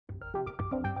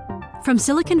From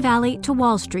Silicon Valley to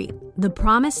Wall Street, the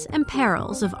promise and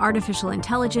perils of artificial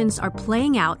intelligence are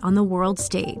playing out on the world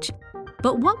stage.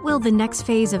 But what will the next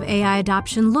phase of AI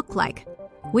adoption look like?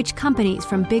 Which companies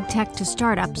from big tech to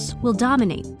startups will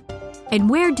dominate? And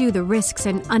where do the risks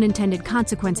and unintended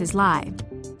consequences lie?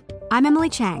 I'm Emily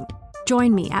Chang.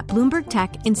 Join me at Bloomberg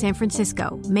Tech in San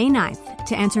Francisco, May 9th,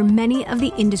 to answer many of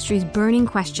the industry's burning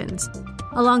questions,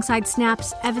 alongside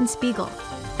Snap's Evan Spiegel,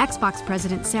 Xbox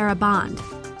President Sarah Bond,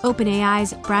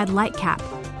 OpenAI's Brad Lightcap,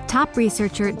 top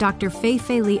researcher Dr.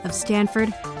 Fei Li of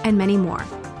Stanford, and many more.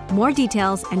 More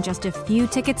details and just a few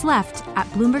tickets left at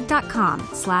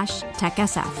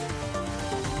Bloomberg.com/TechSF.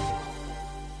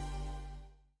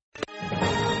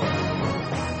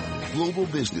 Global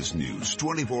business news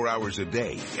 24 hours a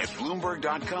day at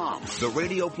Bloomberg.com, the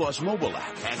Radio Plus mobile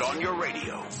app, and on your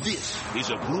radio. This is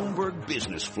a Bloomberg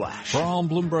Business Flash. From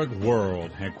Bloomberg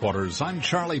World Headquarters, I'm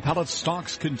Charlie Pellet.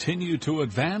 Stocks continue to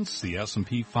advance. The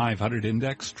S&P 500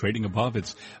 index trading above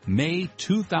its May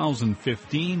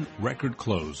 2015 record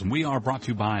close. And we are brought to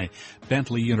you by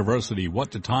Bentley University.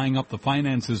 What do tying up the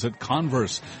finances at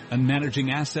Converse and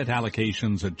managing asset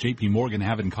allocations at JP Morgan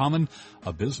have in common?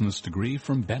 A business degree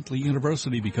from Bentley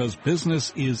University, because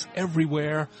business is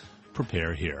everywhere.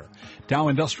 Prepare here. Dow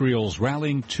Industrials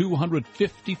rallying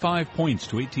 255 points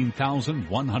to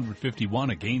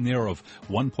 18,151, a gain there of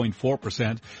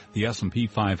 1.4%. The S&P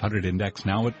 500 index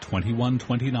now at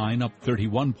 2129, up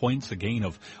 31 points, a gain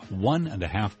of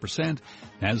 1.5%.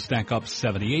 NASDAQ up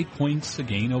 78 points, a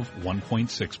gain of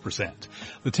 1.6%.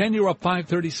 The 10-year up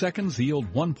 5/30 seconds,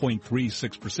 yield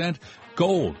 1.36%.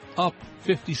 Gold up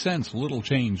 50 cents, little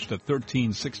changed at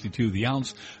 $13.62 the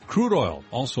ounce. Crude oil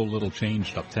also little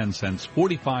changed, up 10 cents,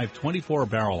 45.24 a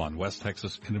barrel on West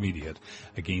Texas Intermediate,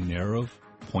 a gain there of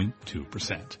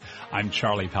 0.2%. I'm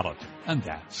Charlie Pellet, and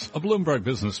that's a Bloomberg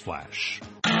Business Flash.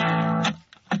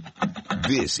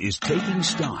 This is Taking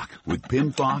Stock with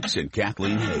Pim Fox and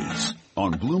Kathleen Hayes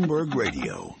on Bloomberg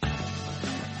Radio.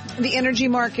 The energy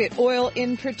market, oil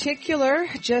in particular,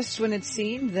 just when it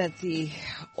seemed that the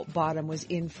bottom was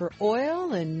in for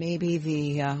oil and maybe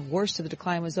the worst of the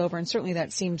decline was over, and certainly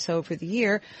that seems so for the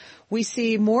year, we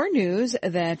see more news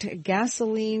that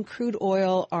gasoline, crude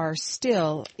oil are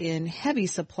still in heavy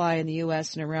supply in the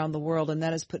U.S. and around the world, and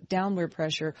that has put downward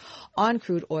pressure on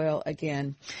crude oil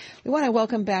again. We want to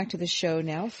welcome back to the show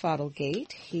now Fadil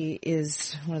Gheit. He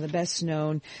is one of the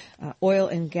best-known oil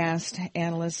and gas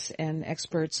analysts and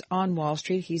experts on Wall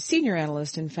Street. He's senior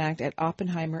analyst, in fact, at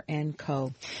Oppenheimer &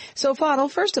 Co. So, Fadil,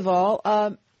 first of all,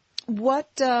 what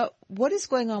is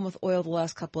going on with oil the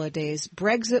last couple of days?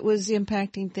 Brexit was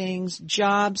impacting things,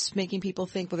 jobs, making people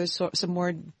think, well, there's some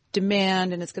more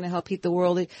demand and it's going to help keep the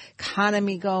world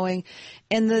economy going.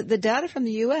 And the data from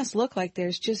the U.S. look like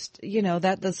there's just,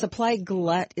 that the supply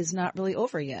glut is not really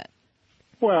over yet.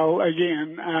 Well,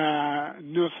 again,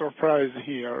 no surprise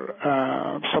here.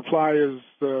 Supply is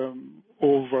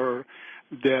over.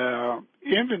 The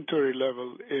inventory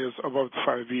level is above the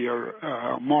 5-year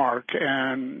mark,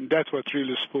 and that's what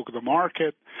really spooked the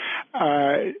market.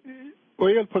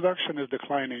 Oil production is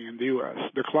declining in the U.S.,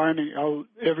 declining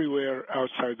everywhere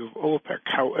outside of OPEC.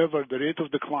 However, the rate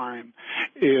of decline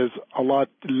is a lot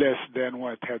less than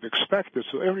what had expected.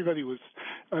 So everybody was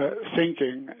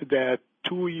thinking that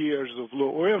 2 years of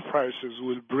low oil prices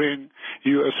will bring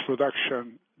U.S.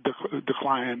 production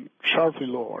decline sharply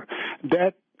lower.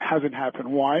 That hasn't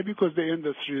happened. Why? Because the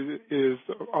industry is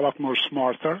a lot more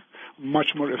smarter,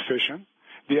 much more efficient.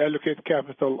 They allocate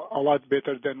capital a lot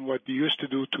better than what they used to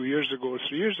do 2 years ago or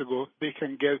 3 years ago. They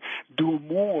can do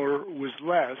more with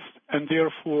less, and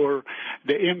therefore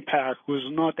the impact was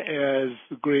not as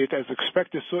great as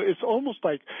expected. So it's almost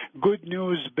like good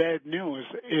news, bad news.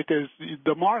 It is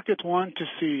the market wants to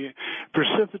see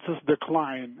precipitous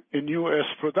decline in U.S.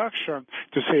 production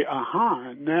to say,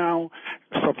 now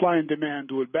supply and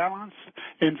demand will balance,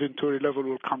 inventory level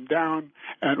will come down,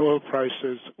 and oil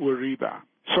prices will rebound.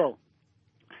 So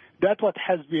that's what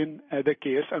has been the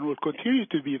case and will continue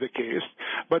to be the case.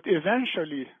 But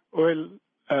eventually, oil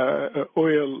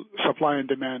supply and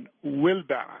demand will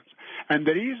balance. And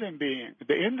the reason being,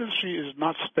 the industry is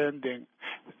not spending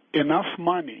enough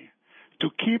money to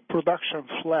keep production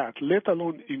flat, let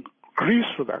alone increase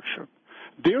production.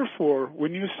 Therefore,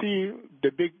 when you see the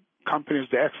big companies,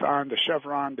 the Exxon, the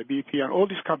Chevron, the BP, and all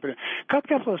these companies, cut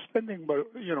capital spending by,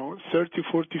 30,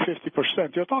 40,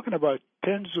 50%. You're talking about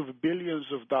tens of billions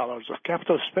of dollars of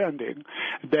capital spending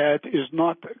that is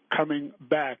not coming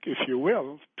back, if you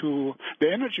will, to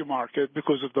the energy market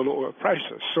because of the lower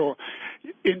prices. So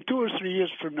in 2 or 3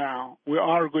 years from now, we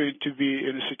are going to be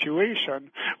in a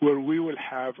situation where we will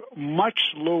have much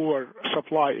lower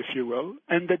supply, if you will,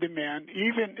 and the demand,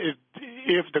 even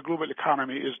if the global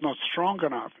economy is not strong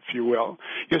enough, if you will,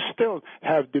 you still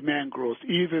have demand growth,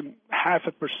 even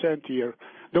 0.5% a year.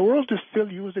 The world is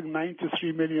still using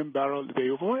 93 million barrels a day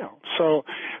of oil. So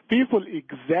people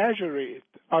exaggerate,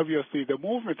 obviously, the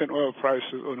movement in oil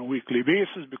prices on a weekly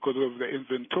basis because of the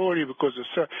inventory,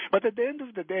 but at the end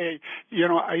of the day,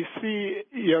 I see,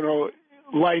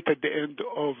 light at the end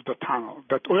of the tunnel,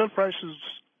 that oil prices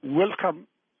will come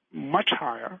much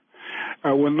higher,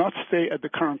 will not stay at the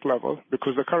current level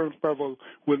because the current level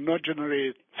will not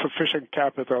generate sufficient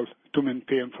capital to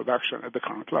maintain production at the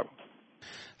current level.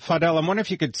 Fadel, I wonder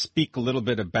if you could speak a little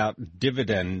bit about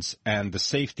dividends and the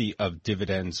safety of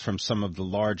dividends from some of the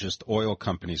largest oil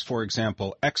companies. For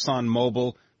example,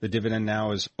 ExxonMobil, the dividend now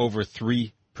is over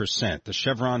 3%. The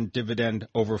Chevron dividend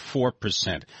over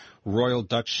 4%. Royal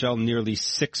Dutch Shell nearly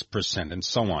 6%, and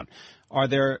so on. Are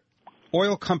there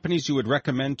oil companies you would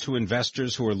recommend to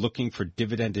investors who are looking for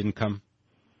dividend income?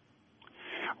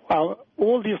 Well,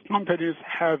 all these companies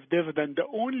have dividend. The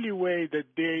only way that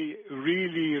they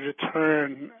really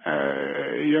return,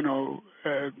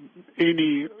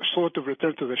 any sort of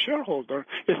return to the shareholder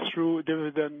is through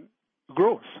dividend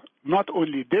growth. Not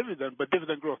only dividend, but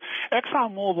dividend growth.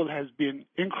 ExxonMobil has been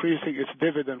increasing its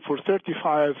dividend for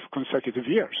 35 consecutive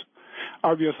years.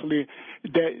 Obviously,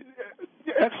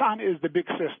 Exxon is the big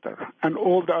sister, and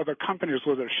all the other companies,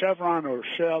 whether Chevron or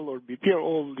Shell or BP or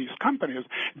all these companies,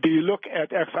 they look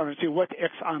at Exxon and see what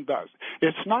Exxon does.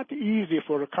 It's not easy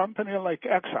for a company like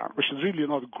Exxon, which is really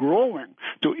not growing,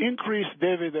 to increase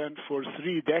dividend for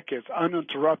 3 decades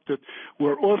uninterrupted,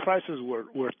 where oil prices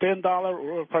were $10 or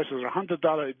oil prices were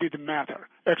 $100. It didn't matter.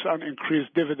 Exxon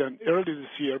increased dividend early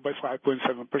this year by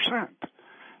 5.7%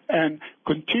 and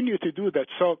continue to do that.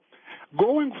 So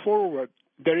going forward,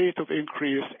 the rate of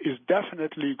increase is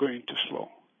definitely going to slow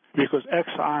because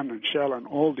Exxon and Shell and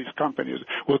all these companies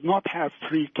would not have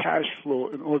free cash flow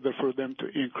in order for them to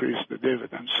increase the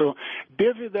dividend. So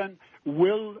dividend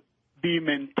will be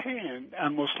maintained,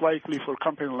 and most likely for a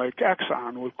company like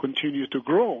Exxon will continue to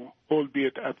grow,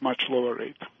 albeit at much lower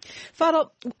rate. Fadel,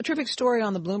 terrific story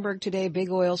on the Bloomberg today.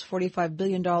 Big Oil's $45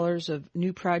 billion of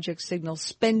new projects signal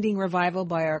spending revival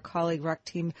by our colleague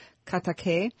Raktim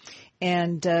Katake.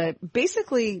 And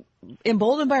basically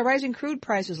emboldened by rising crude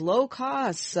prices, low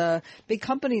costs, big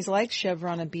companies like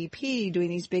Chevron and BP doing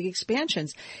these big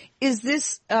expansions. Is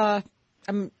this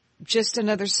just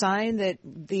another sign that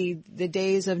the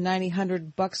days of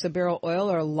 $100 a barrel oil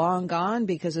are long gone,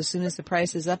 because as soon as the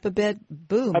price is up a bit,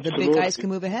 boom, Absolutely. The big guys can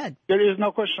move ahead? There is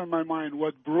no question in my mind.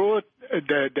 What brought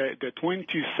the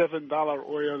 $27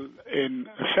 oil in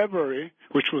February,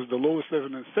 which was the lowest level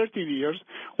in 13 years,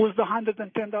 was the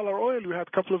 $110 oil we had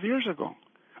a couple of years ago.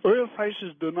 Oil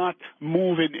prices do not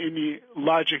move in any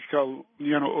logical,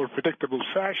 or predictable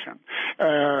fashion.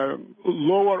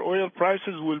 Lower oil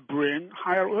prices will bring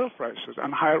higher oil prices,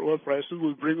 and higher oil prices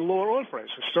will bring lower oil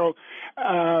prices. So,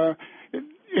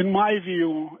 in my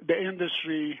view, the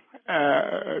industry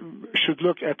should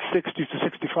look at $60 to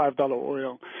 $65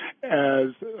 oil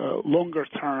as a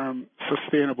longer-term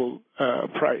sustainable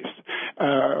price.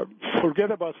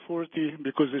 Forget about 40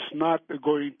 because it's not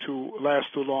going to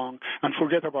last too long, and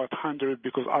forget about 100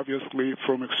 because obviously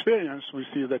from experience we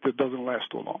see that it doesn't last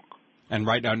too long. And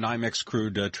right now, NYMEX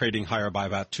crude trading higher by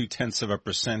about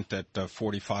 0.2% at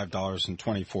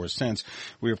 $45.24.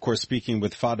 We're, of course, speaking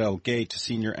with Fadel Gheit,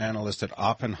 senior analyst at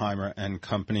Oppenheimer and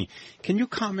Company. Can you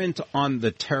comment on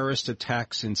the terrorist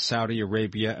attacks in Saudi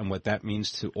Arabia and what that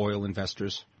means to oil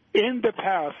investors? In the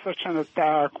past, such an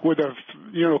attack would have,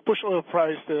 pushed oil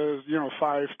prices,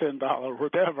 $5, $10,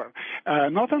 whatever.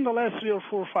 Not in the last 3 or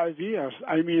 4 or 5 years.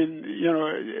 I mean,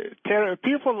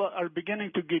 people are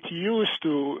beginning to get used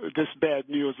to this bad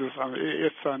news.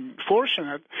 It's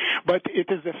unfortunate, but it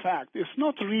is a fact. It's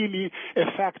not really a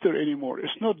factor anymore.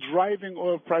 It's not driving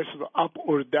oil prices up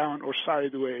or down or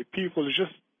sideways. People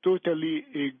just totally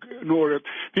ignore it.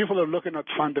 People are looking at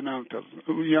fundamentals.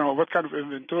 What kind of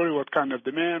inventory, what kind of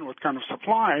demand, what kind of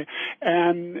supply.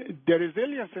 And the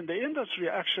resilience in the industry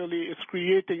actually is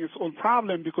creating its own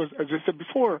problem because, as I said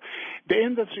before, the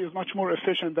industry is much more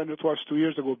efficient than it was 2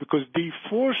 years ago because they're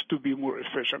forced to be more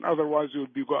efficient. Otherwise, you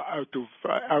would be go out of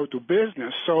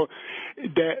business. So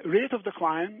the rate of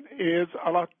decline is a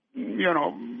lot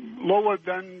lower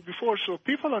than before. So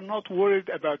people are not worried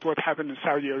about what happened in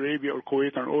Saudi Arabia or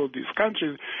Kuwait and all these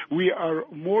countries. We are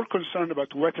more concerned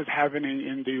about what is happening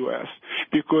in the U.S.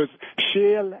 because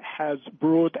shale has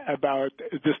brought about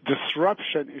this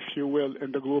disruption, if you will,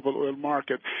 in the global oil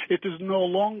market. It is no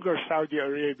longer Saudi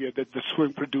Arabia that's the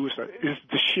swing producer. It's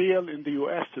the shale in the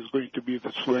U.S. is going to be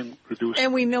the swing producer.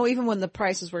 And we know even when the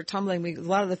prices were tumbling, a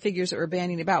lot of the figures that we're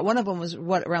bandying about, one of them was,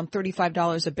 around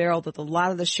 $35 a barrel that a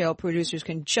lot of the shale producers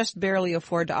can just barely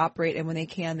afford to operate, and when they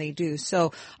can, they do.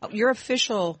 So your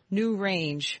official new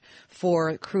range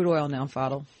for crude oil now,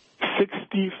 Fadel?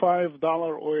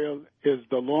 $65 oil is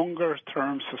the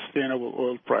longer-term sustainable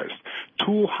oil price.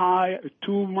 Too high,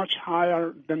 too much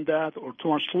higher than that, or too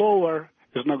much lower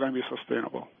is not going to be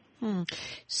sustainable.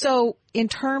 So in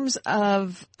terms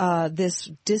of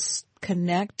this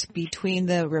disconnect between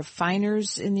the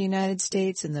refiners in the United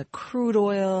States and the crude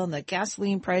oil and the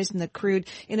gasoline price and the crude,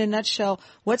 in a nutshell,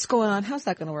 what's going on? How's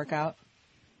that going to work out?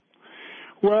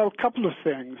 Well, a couple of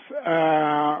things.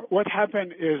 What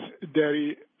happened is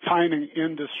the refining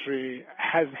industry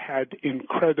has had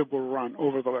incredible run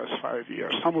over the last 5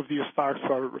 years. Some of these stocks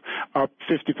are up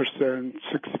 50%,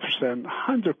 60%,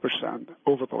 100%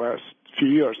 over the last few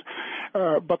years.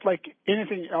 But like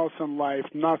anything else in life,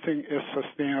 nothing is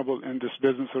sustainable in this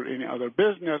business or any other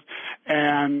business.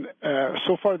 And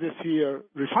so far this year,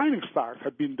 refining stocks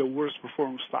have been the worst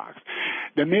performing stocks.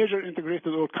 The major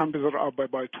integrated oil companies are up by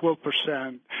about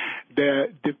 12%.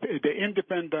 The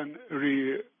independent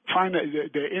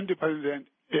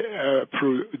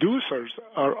producers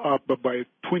are up by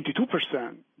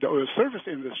 22%. The oil service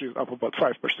industry is up about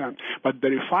 5%, but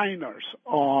the refiners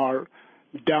are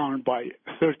down by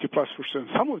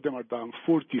 30+%. Some of them are down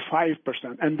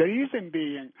 45%. And the reason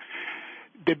being,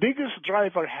 the biggest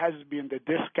driver has been the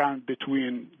discount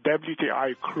between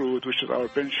WTI crude, which is our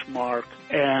benchmark,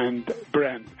 and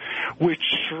Brent, which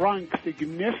shrunk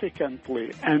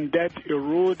significantly, and that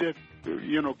eroded,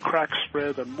 crack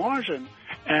spread and margin.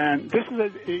 And this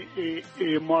is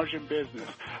a margin business.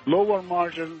 Lower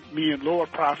margin mean lower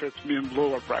profits, mean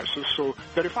lower prices. So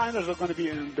the refiners are going to be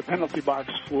in the penalty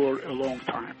box for a long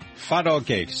time. Fadel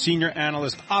Gheit, Senior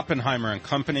Analyst, Oppenheimer &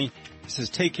 Company. This is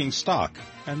Taking Stock,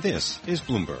 and this is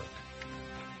Bloomberg.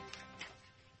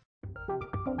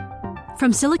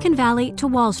 From Silicon Valley to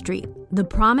Wall Street, the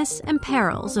promise and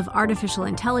perils of artificial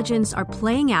intelligence are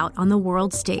playing out on the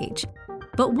world stage.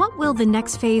 But what will the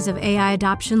next phase of AI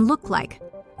adoption look like?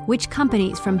 Which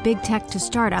companies from big tech to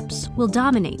startups will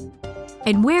dominate?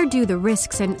 And where do the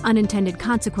risks and unintended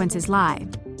consequences lie?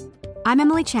 I'm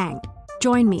Emily Chang.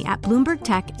 Join me at Bloomberg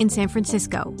Tech in San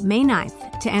Francisco, May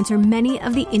 9th, to answer many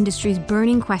of the industry's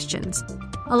burning questions,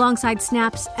 alongside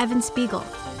Snap's Evan Spiegel,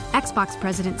 Xbox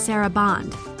President Sarah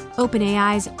Bond,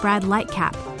 OpenAI's Brad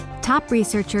Lightcap, top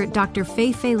researcher Dr.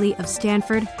 Fei-Fei Li of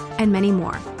Stanford, and many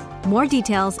more. More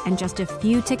details and just a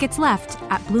few tickets left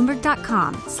at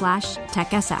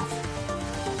Bloomberg.com/TechSF.